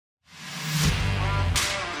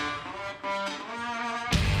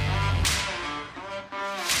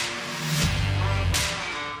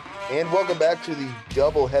And welcome back to the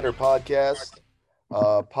Doubleheader podcast,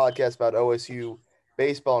 podcast about OSU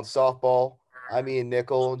baseball and softball. I'm Ian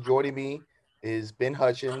Nickel. Joining me is Ben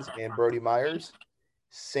Hutchins and Brody Myers.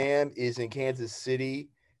 Sam is in Kansas City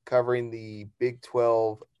covering the Big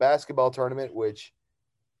 12 basketball tournament, which,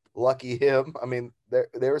 lucky him. I mean,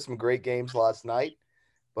 there were some great games last night,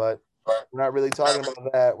 but we're not really talking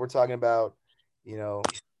about that. We're talking about,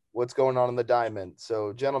 what's going on in the diamond.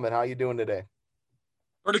 So, gentlemen, how you doing today?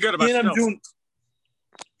 Pretty good about I'm doing.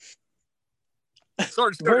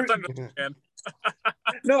 Sorry to start man.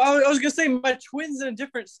 No, I was gonna say my twin's in a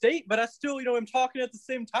different state, but I still, am talking at the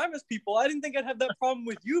same time as people. I didn't think I'd have that problem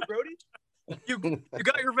with you, Brody. You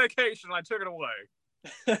got your vacation. I took it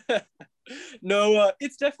away. No,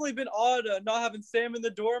 it's definitely been odd not having Sam in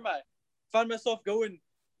the dorm. I found myself going,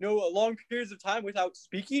 long periods of time without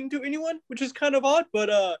speaking to anyone, which is kind of odd,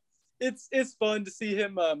 but it's fun to see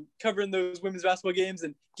him covering those women's basketball games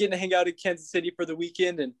and getting to hang out in Kansas City for the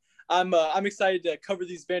weekend. And I'm excited to cover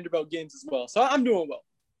these Vanderbilt games as well. So I'm doing well.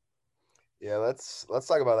 Yeah, let's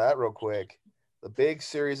talk about that real quick. The big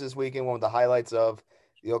series this weekend, one of the highlights of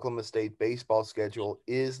the Oklahoma State baseball schedule,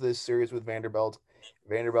 is this series with Vanderbilt.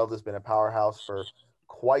 Vanderbilt has been a powerhouse for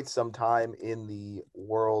quite some time in the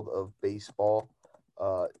world of baseball.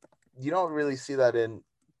 You don't really see that in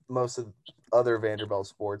most of other Vanderbilt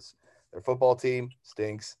sports. Their football team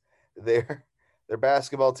stinks. Their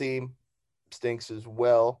basketball team stinks as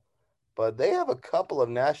well. But they have a couple of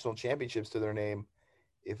national championships to their name,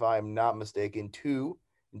 if I'm not mistaken, 2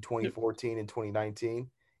 in 2014 and 2019.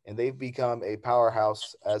 And they've become a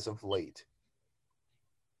powerhouse as of late.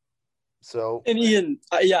 So, and Ian,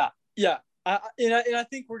 yeah. I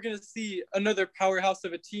think we're going to see another powerhouse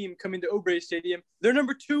of a team coming to O'Brien Stadium. They're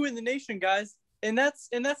number 2 in the nation, guys. And that's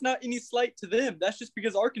not any slight to them. That's just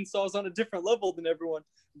because Arkansas is on a different level than everyone.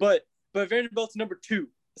 But Vanderbilt's number 2.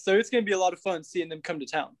 So it's going to be a lot of fun seeing them come to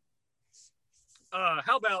town.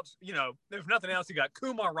 How about, if nothing else, you got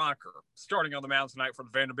Kumar Rocker starting on the mound tonight for the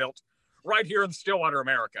Vanderbilt right here in Stillwater,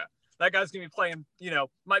 America. That guy's going to be playing,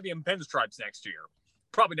 might be in pinstripes next year.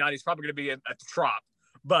 Probably not. He's probably going to be at the Trop.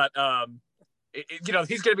 But, he's going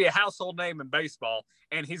to be a household name in baseball,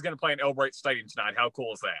 and he's going to play in Elbright Stadium tonight. How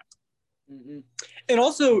cool is that? Mm-hmm. And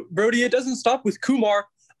also, Brody, it doesn't stop with Kumar.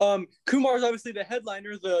 Kumar is obviously the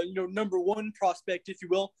headliner, the number 1 prospect, if you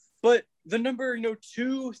will. But the number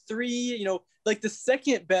 2, 3, like the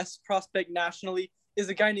second best prospect nationally is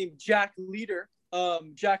a guy named Jack Leader.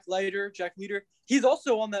 Jack Leader. He's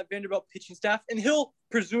also on that Vanderbilt pitching staff, and he'll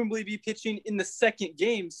presumably be pitching in the second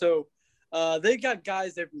game. So they got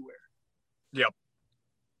guys everywhere. Yep.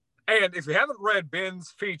 And if you haven't read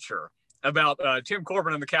Ben's feature about Tim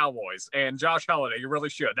Corbin and the Cowboys and Josh Holliday, you really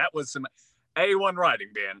should. That was some A1 writing,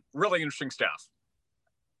 Ben. Really interesting stuff.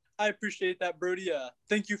 I appreciate that, Brody.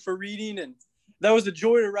 Thank you for reading, and that was a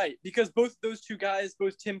joy to write because both those two guys,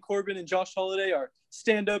 both Tim Corbin and Josh Holliday, are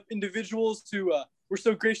stand-up individuals who were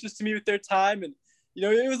so gracious to me with their time, and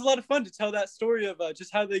it was a lot of fun to tell that story of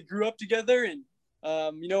just how they grew up together and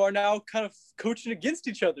are now kind of coaching against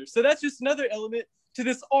each other. So that's just another element to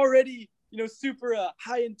this already super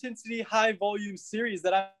high intensity, high volume series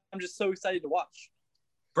that I'm just so excited to watch.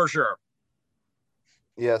 For sure.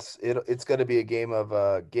 Yes, it's going to be a game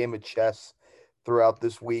of chess throughout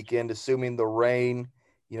this weekend, assuming the rain,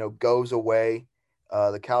 goes away.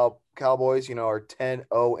 The Cowboys, are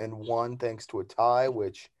 10-0-1 thanks to a tie,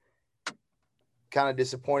 which kind of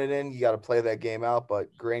disappointed in. You got to play that game out,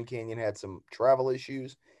 but Grand Canyon had some travel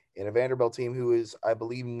issues, and a Vanderbilt team who is, I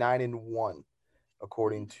believe, 9-1,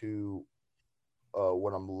 according to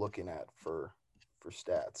what I'm looking at for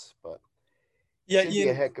stats. But yeah, should be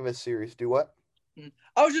a heck of a series. Do what?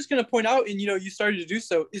 I was just going to point out, and you started to do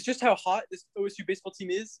so, is just how hot this OSU baseball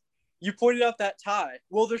team is. You pointed out that tie.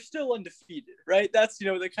 Well, they're still undefeated, right? That's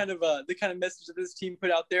the kind of message that this team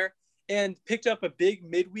put out there, and picked up a big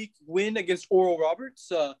midweek win against Oral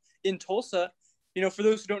Roberts in Tulsa. For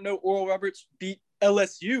those who don't know, Oral Roberts beat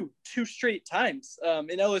LSU 2 straight times. And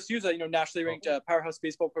LSU is a nationally ranked powerhouse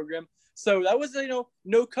baseball program. So that was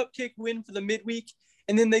no cupcake win for the midweek,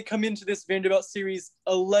 and then they come into this Vanderbilt series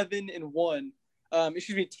 11-1.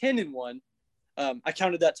 10-1. I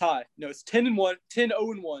counted that tie. No, it's 10-1,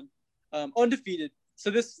 10-0-1, undefeated.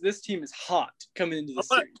 So this team is hot coming into the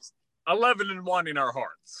series. 11-1 in our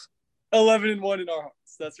hearts. 11-1 in our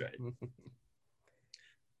hearts. That's right.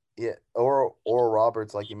 Yeah, Oral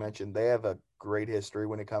Roberts, like you mentioned, they have a great history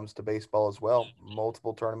when it comes to baseball as well.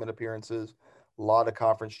 Multiple tournament appearances, a lot of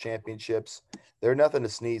conference championships. They're nothing to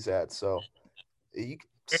sneeze at. So you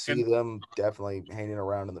can see them definitely hanging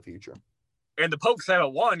around in the future. And the Pokes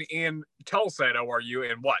haven't won in Tulsa at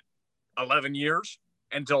ORU in what, 11 years?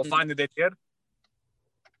 until finally they did.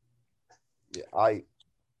 Yeah, I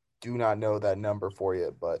do not know that number for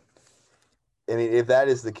you, but I mean, if that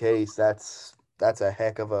is the case, that's a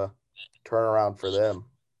heck of a turnaround for them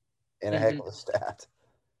and a heck of a stat.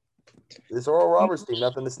 This Oral Roberts team,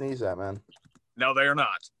 nothing to sneeze at, man. No, they are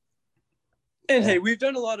not. And hey, we've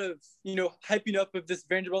done a lot of, hyping up of this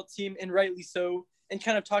Vanderbilt team, and rightly so, and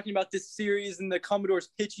kind of talking about this series and the Commodores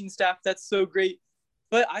pitching staff. That's so great.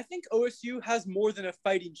 But I think OSU has more than a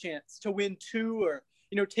fighting chance to win 2 or,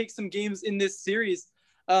 take some games in this series.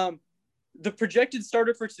 The projected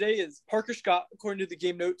starter for today is Parker Scott, according to the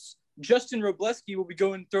game notes. Justin Robleski will be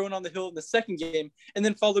throwing on the hill in the second game, and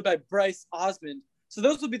then followed by Bryce Osmond. So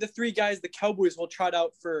those will be the 3 guys the Cowboys will trot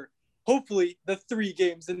out for, hopefully, the 3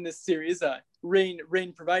 games in this series,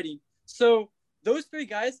 rain providing. So those 3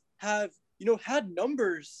 guys have, had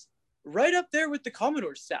numbers right up there with the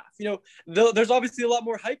Commodore staff. There's obviously a lot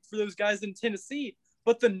more hype for those guys in Tennessee,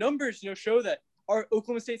 but the numbers, show that our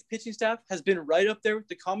Oklahoma State's pitching staff has been right up there with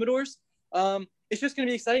the Commodores. It's just going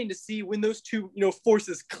to be exciting to see when those 2,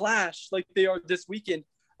 forces clash like they are this weekend.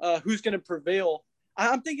 Who's going to prevail?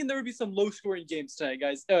 I'm thinking there would be some low-scoring games tonight,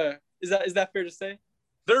 guys. Is that fair to say?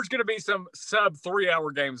 There's going to be some sub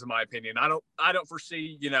 3-hour games, in my opinion. I don't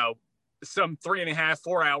foresee, some 3.5,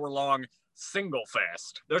 4 hour long single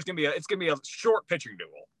fest. It's going to be a short pitching duel.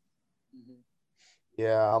 Mm-hmm.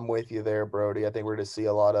 Yeah, I'm with you there, Brody. I think we're going to see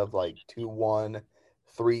a lot of like 2-1,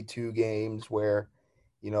 3-2 games where,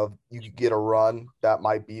 if you could get a run, that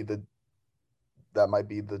might be the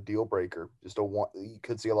deal breaker. You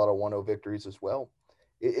could see a lot of 1-0 victories as well.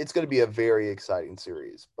 It's going to be a very exciting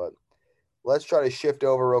series, but let's try to shift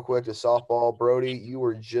over real quick to softball. Brody, you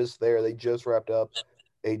were just there. They just wrapped up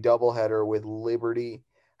a doubleheader with Liberty.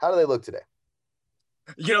 How do they look today?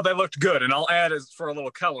 They looked good, and I'll add as for a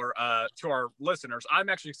little color to our listeners. I'm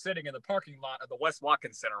actually sitting in the parking lot of the West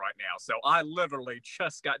Watkins Center right now, so I literally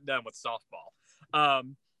just got done with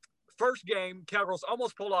softball. First game, Cowgirls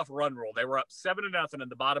almost pulled off a run rule. They were up 7-0 in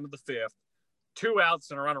the bottom of the 5th, 2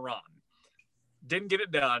 outs and a runner on. Didn't get it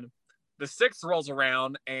done. The 6th rolls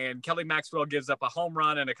around, and Kelly Maxwell gives up a home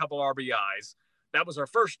run and a couple RBIs. That was our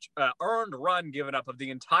first earned run given up of the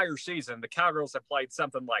entire season. The Cowgirls have played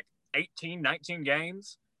something like 18, 19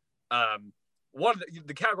 games.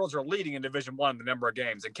 The Cowgirls are leading in Division I the number of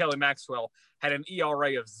games, and Kelly Maxwell had an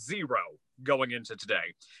ERA of 0 going into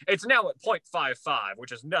today. It's now at .55,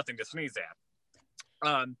 which is nothing to sneeze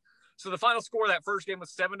at. So the final score of that first game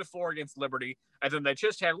was 7-4 against Liberty, and then they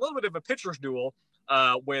just had a little bit of a pitcher's duel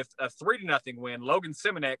with a 3-0 win. Logan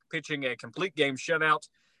Simonek pitching a complete game shutout,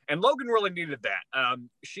 and Logan really needed that.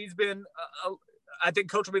 She's been, I think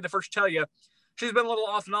Coach will be the first to tell you, she's been a little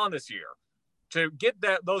off and on this year. To get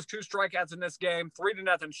those 2 strikeouts in this game, 3-0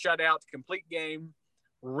 shutout, complete game,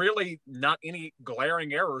 really not any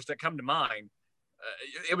glaring errors that come to mind.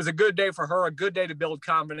 It was a good day for her, a good day to build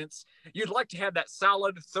confidence. You'd like to have that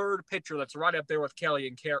solid third pitcher that's right up there with Kelly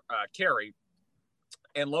and Carey,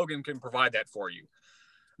 and Logan can provide that for you.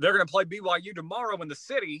 They're going to play BYU tomorrow in the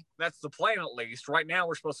city. That's the plan, at least. Right now,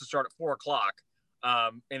 we're supposed to start at 4 o'clock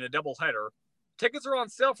in a doubleheader. Tickets are on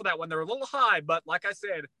sale for that one. They're a little high, but like I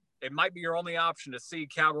said, it might be your only option to see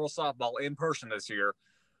Cowgirl softball in person this year.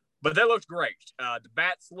 But they looked great. The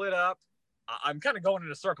bats lit up. I'm kind of going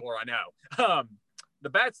in a circle, I know. The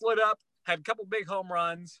bats lit up, had a couple big home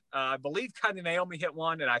runs. I believe Kylie Naomi hit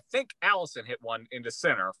one, and I think Allison hit one into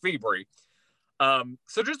center, February.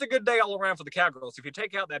 So just a good day all around for the Cowgirls. If you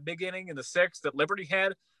take out that big inning in the 6th that Liberty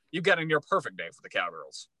had, you've got a near perfect day for the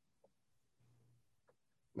Cowgirls.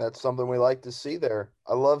 That's something we like to see there.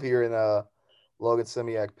 I love hearing Logan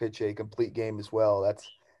Simiak pitch a complete game as well.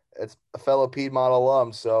 That's a fellow Piedmont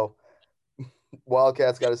alum, so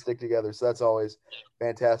Wildcats got to stick together. So that's always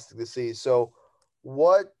fantastic to see. So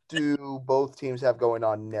what do both teams have going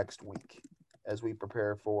on next week as we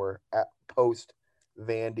prepare for post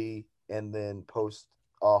Vandy and then post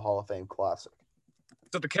Hall of Fame Classic?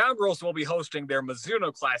 So the Cowgirls will be hosting their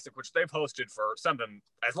Mizuno Classic, which they've hosted for something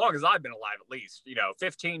as long as I've been alive, at least,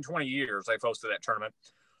 15, 20 years they've hosted that tournament.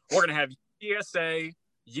 We're going to have UTSA,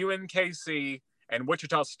 UNKC, and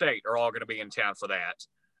Wichita State are all going to be in town for that.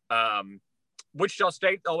 Wichita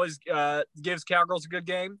State always gives Cowgirls a good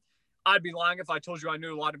game. I'd be lying if I told you I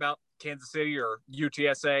knew a lot about Kansas City or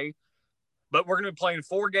UTSA. But we're going to be playing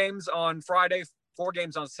 4 games on Friday, 4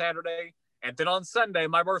 games on Saturday. And then on Sunday,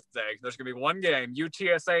 my birthday, there's going to be 1 game,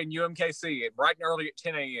 UTSA and UMKC, bright and early at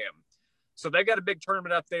 10 a.m. So they got a big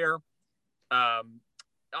tournament up there. I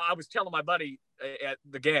was telling my buddy at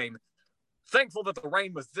the game, thankful that the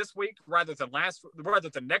rain was this week rather than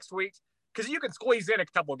next week. because you can squeeze in a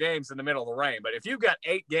couple games in the middle of the rain. But if you've got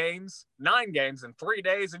 9 games in 3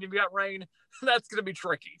 days and you've got rain, that's going to be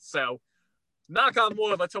tricky. So knock on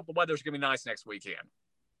wood, let's hope the weather's going to be nice next weekend.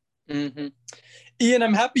 Mm-hmm. Ian,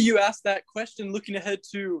 I'm happy you asked that question looking ahead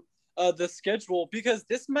to the schedule, because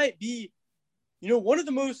this might be, one of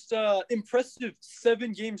the most impressive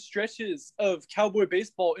 7-game stretches of Cowboy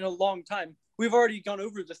baseball in a long time. We've already gone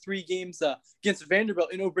over the 3 games against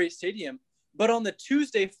Vanderbilt in O'Brien Stadium. But on the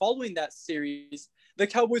Tuesday following that series, the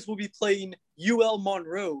Cowboys will be playing UL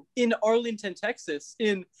Monroe in Arlington, Texas,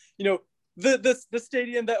 in, the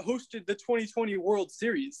stadium that hosted the 2020 World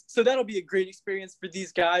Series. So that'll be a great experience for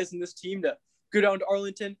these guys and this team to go down to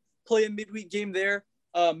Arlington, play a midweek game there,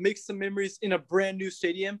 make some memories in a brand new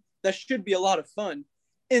stadium. That should be a lot of fun.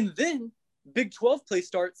 And then Big 12 play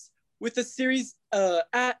starts with a series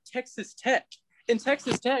at Texas Tech. And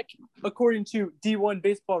Texas Tech, according to D1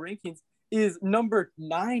 baseball rankings, is number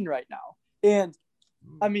 9 right now. And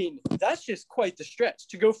I mean, that's just quite the stretch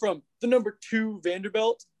to go from the number 2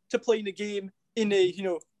 Vanderbilt to playing a game in a,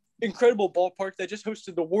 incredible ballpark that just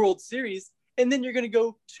hosted the World Series. And then you're going to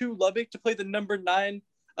go to Lubbock to play the number 9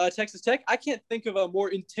 Texas Tech. I can't think of a more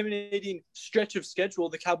intimidating stretch of schedule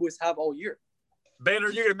the Cowboys have all year. Ben, are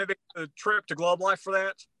you going to make a trip to Globe Life for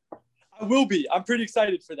that? I will be. I'm pretty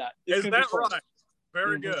excited for that. Is that right?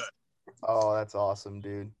 Very good. Oh, that's awesome,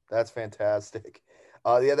 dude. That's fantastic.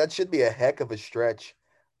 Yeah, that should be a heck of a stretch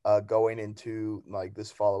going into like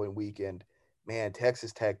this following weekend. Man,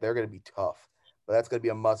 Texas Tech, they're going to be tough, but that's going to be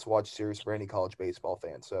a must-watch series for any college baseball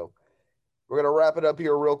fan. So we're going to wrap it up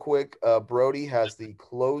here real quick. Brody has the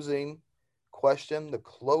closing question, the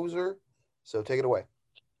closer. So take it away.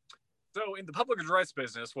 So in the public address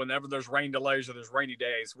business, whenever there's rain delays or there's rainy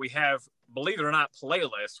days, we have, believe it or not,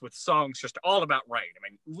 playlists with songs just all about rain. I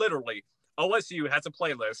mean, literally, OSU has a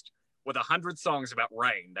playlist with 100 songs about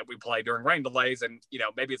rain that we play during rain delays, and,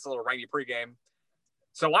 maybe it's a little rainy pregame.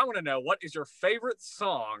 So I want to know, what is your favorite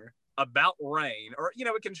song about rain? Or,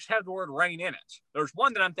 it can just have the word rain in it. There's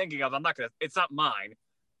one that I'm thinking of. It's not mine,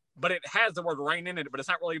 but it has the word rain in it, but it's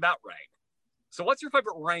not really about rain. So what's your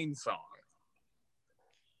favorite rain song?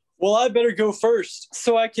 Well, I better go first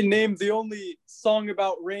so I can name the only song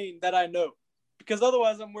about rain that I know, because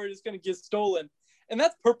otherwise I'm worried it's going to get stolen. And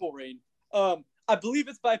that's Purple Rain. I believe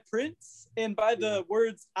it's by Prince, and by the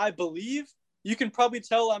words "I believe," you can probably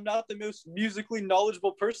tell I'm not the most musically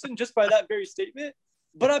knowledgeable person just by that very statement.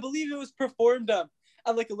 But I believe it was performed at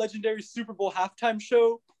like a legendary Super Bowl halftime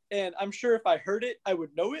show, and I'm sure if I heard it, I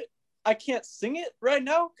would know it. I can't sing it right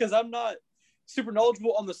now because I'm not super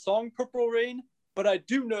knowledgeable on the song Purple Rain, but I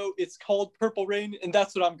do know it's called Purple Rain, and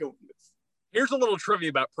that's what I'm going with. Here's a little trivia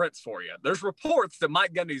about Prince for you. There's reports that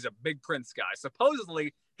Mike Gundy's a big Prince guy.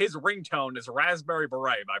 Supposedly, his ringtone is Raspberry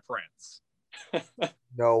Beret by Prince.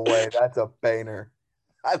 No way. That's a banger.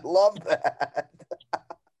 I love that.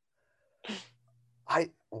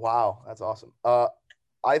 Wow, that's awesome.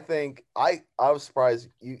 I think I was surprised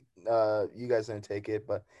you guys didn't take it,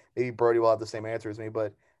 but maybe Brody will have the same answer as me.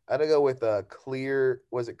 But I had to go with Clear.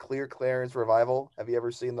 Was it Clear Clarence Revival? Have you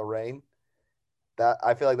ever seen The Rain? That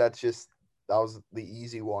I feel like that was the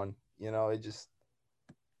easy one. It just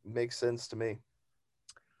makes sense to me.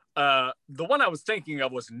 The one I was thinking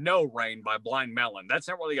of was No Rain by Blind Melon. That's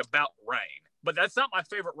not really about rain, but that's not my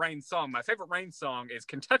favorite rain song. My favorite rain song is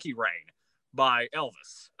Kentucky Rain by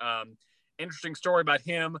Elvis. Interesting story about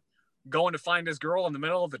him going to find his girl in the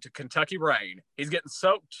middle of the Kentucky rain. He's getting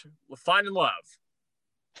soaked with finding love.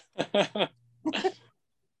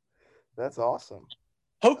 That's awesome.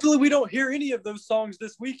 Hopefully we don't hear any of those songs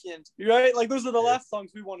this weekend, right? Like, those are the last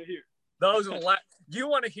songs we want to hear. Those are the last. You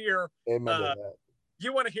want to hear that.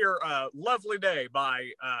 You want to hear Lovely Day by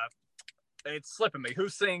it's slipping me. Who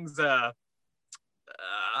sings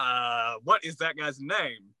what is that guy's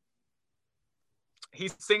name? He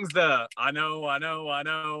sings the I know.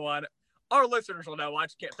 Our listeners will know. I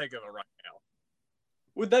just can't think of it right now.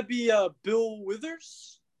 Would that be Bill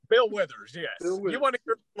Withers? Bill Withers, yes. Bill Withers. You want to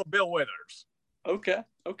hear Bill Withers. Okay.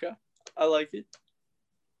 I like it.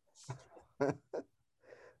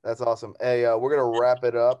 That's awesome. Hey, we're going to wrap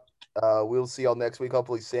it up. We'll see y'all next week.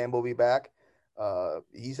 Hopefully Sam will be back.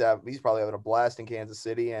 He's probably having a blast in Kansas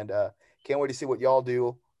City, and can't wait to see what y'all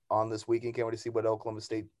do on this weekend. Can't wait to see what Oklahoma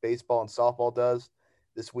State baseball and softball does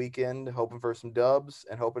this weekend. Hoping for some dubs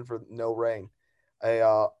and hoping for no rain. Hey,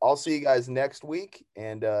 I'll see you guys next week,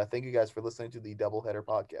 and thank you guys for listening to the Doubleheader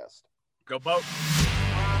podcast. Go Boat.